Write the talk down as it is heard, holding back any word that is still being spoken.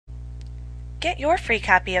Get your free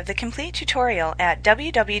copy of the complete tutorial at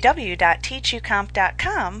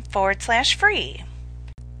www.teachucomp.com/free.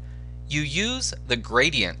 You use the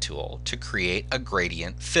gradient tool to create a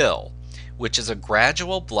gradient fill, which is a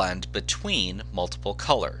gradual blend between multiple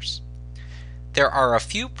colors. There are a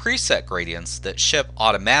few preset gradients that ship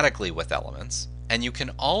automatically with elements, and you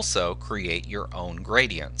can also create your own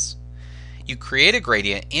gradients. You create a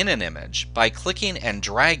gradient in an image by clicking and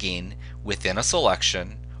dragging within a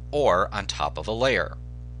selection or on top of a layer.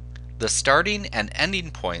 The starting and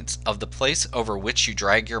ending points of the place over which you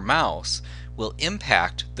drag your mouse will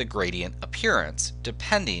impact the gradient appearance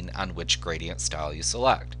depending on which gradient style you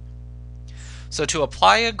select. So to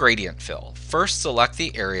apply a gradient fill, first select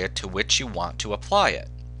the area to which you want to apply it.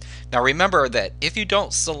 Now remember that if you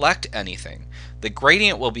don't select anything, the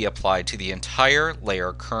gradient will be applied to the entire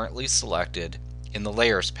layer currently selected in the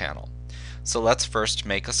Layers panel. So let's first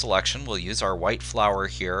make a selection. We'll use our white flower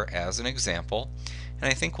here as an example, and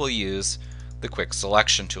I think we'll use the Quick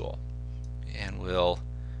Selection tool. And we'll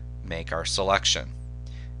make our selection.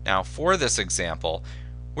 Now for this example,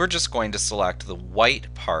 we're just going to select the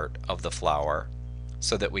white part of the flower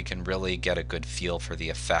so that we can really get a good feel for the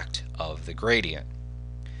effect of the gradient.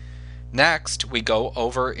 Next, we go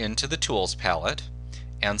over into the Tools palette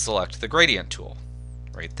and select the Gradient tool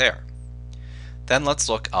right there. Then let's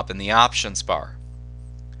look up in the Options bar.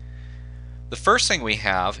 The first thing we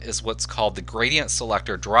have is what's called the Gradient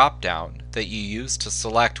Selector drop-down that you use to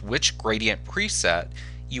select which gradient preset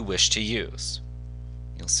you wish to use.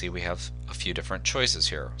 You'll see we have a few different choices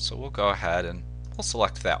here, so we'll go ahead and we'll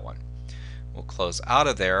select that one. We'll close out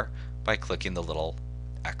of there by clicking the little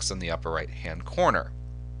X in the upper right hand corner.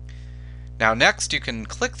 Now next you can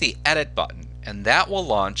click the Edit button, and that will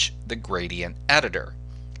launch the Gradient Editor,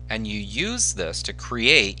 and you use this to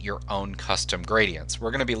create your own custom gradients.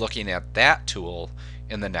 We're going to be looking at that tool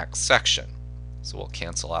in the next section, so we'll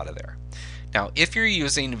cancel out of there. Now if you're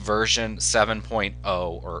using version 7.0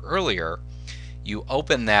 or earlier, you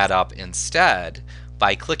open that up instead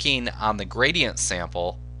by clicking on the gradient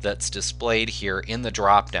sample that's displayed here in the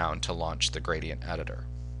drop-down to launch the Gradient Editor.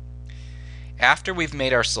 After we've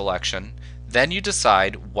made our selection, then you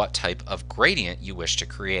decide what type of gradient you wish to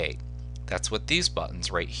create. That's what these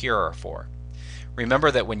buttons right here are for.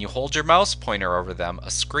 Remember that when you hold your mouse pointer over them,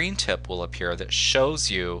 a screen tip will appear that shows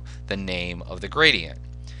you the name of the gradient.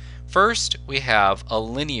 First, we have a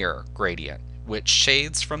linear gradient, which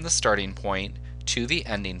shades from the starting point to the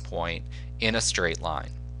ending point in a straight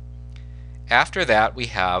line. After that, we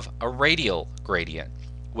have a radial gradient,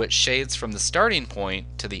 which shades from the starting point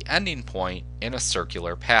to the ending point in a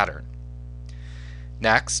circular pattern.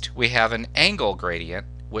 Next, we have an angle gradient,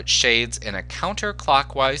 which shades in a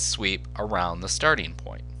counterclockwise sweep around the starting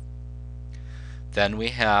point. Then we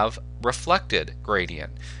have reflected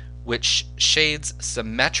gradient, which shades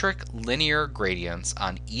symmetric linear gradients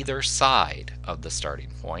on either side of the starting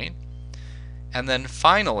point. And then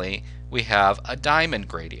finally, we have a diamond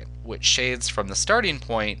gradient, which shades from the starting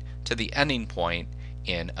point to the ending point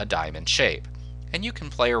in a diamond shape. And you can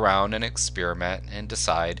play around and experiment and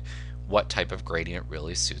decide what type of gradient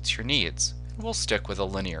really suits your needs. We'll stick with a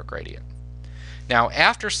linear gradient. Now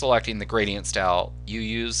after selecting the gradient style, you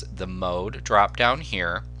use the mode drop down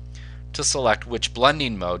here to select which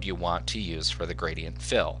blending mode you want to use for the gradient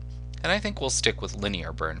fill. And I think we'll stick with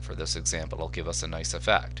linear burn for this example. It'll give us a nice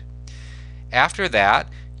effect. After that,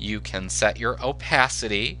 you can set your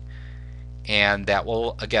opacity, and that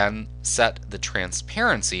will again set the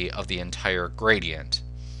transparency of the entire gradient.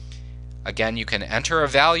 Again, you can enter a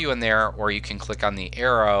value in there, or you can click on the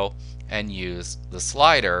arrow and use the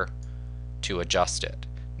slider to adjust it.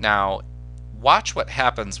 Now watch what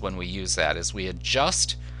happens when we use that. As we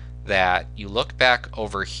adjust that, you look back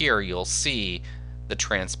over here, you'll see the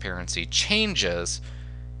transparency changes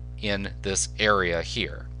in this area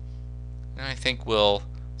here. And I think we'll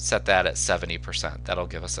set that at 70%. That'll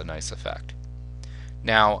give us a nice effect.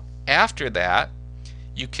 Now after that,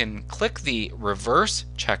 you can click the reverse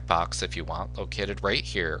checkbox if you want, located right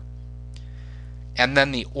here, and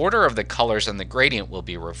then the order of the colors in the gradient will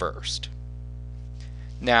be reversed.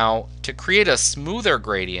 Now to create a smoother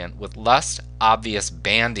gradient with less obvious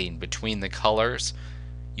banding between the colors,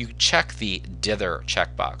 you check the dither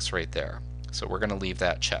checkbox right there. So we're going to leave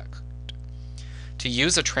that checked. To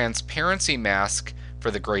use a transparency mask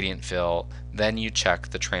for the gradient fill, then you check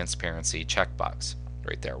the transparency checkbox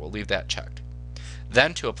right there. We'll leave that checked.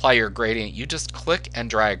 Then to apply your gradient, you just click and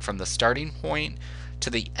drag from the starting point to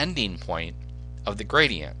the ending point of the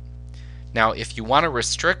gradient. Now if you want to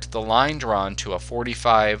restrict the line drawn to a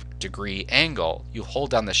 45-degree angle, you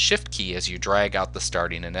hold down the Shift key as you drag out the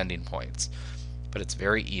starting and ending points. but it's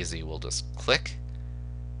very easy. We'll just click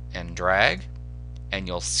and drag, and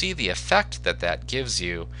you'll see the effect that that gives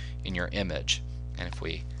you in your image. And if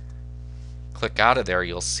we click out of there,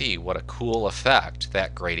 you'll see what a cool effect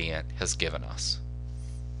that gradient has given us.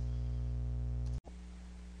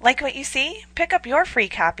 Like what you see? Pick up your free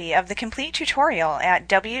copy of the complete tutorial at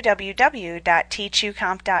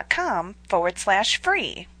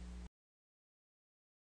www.teachucomp.com/free.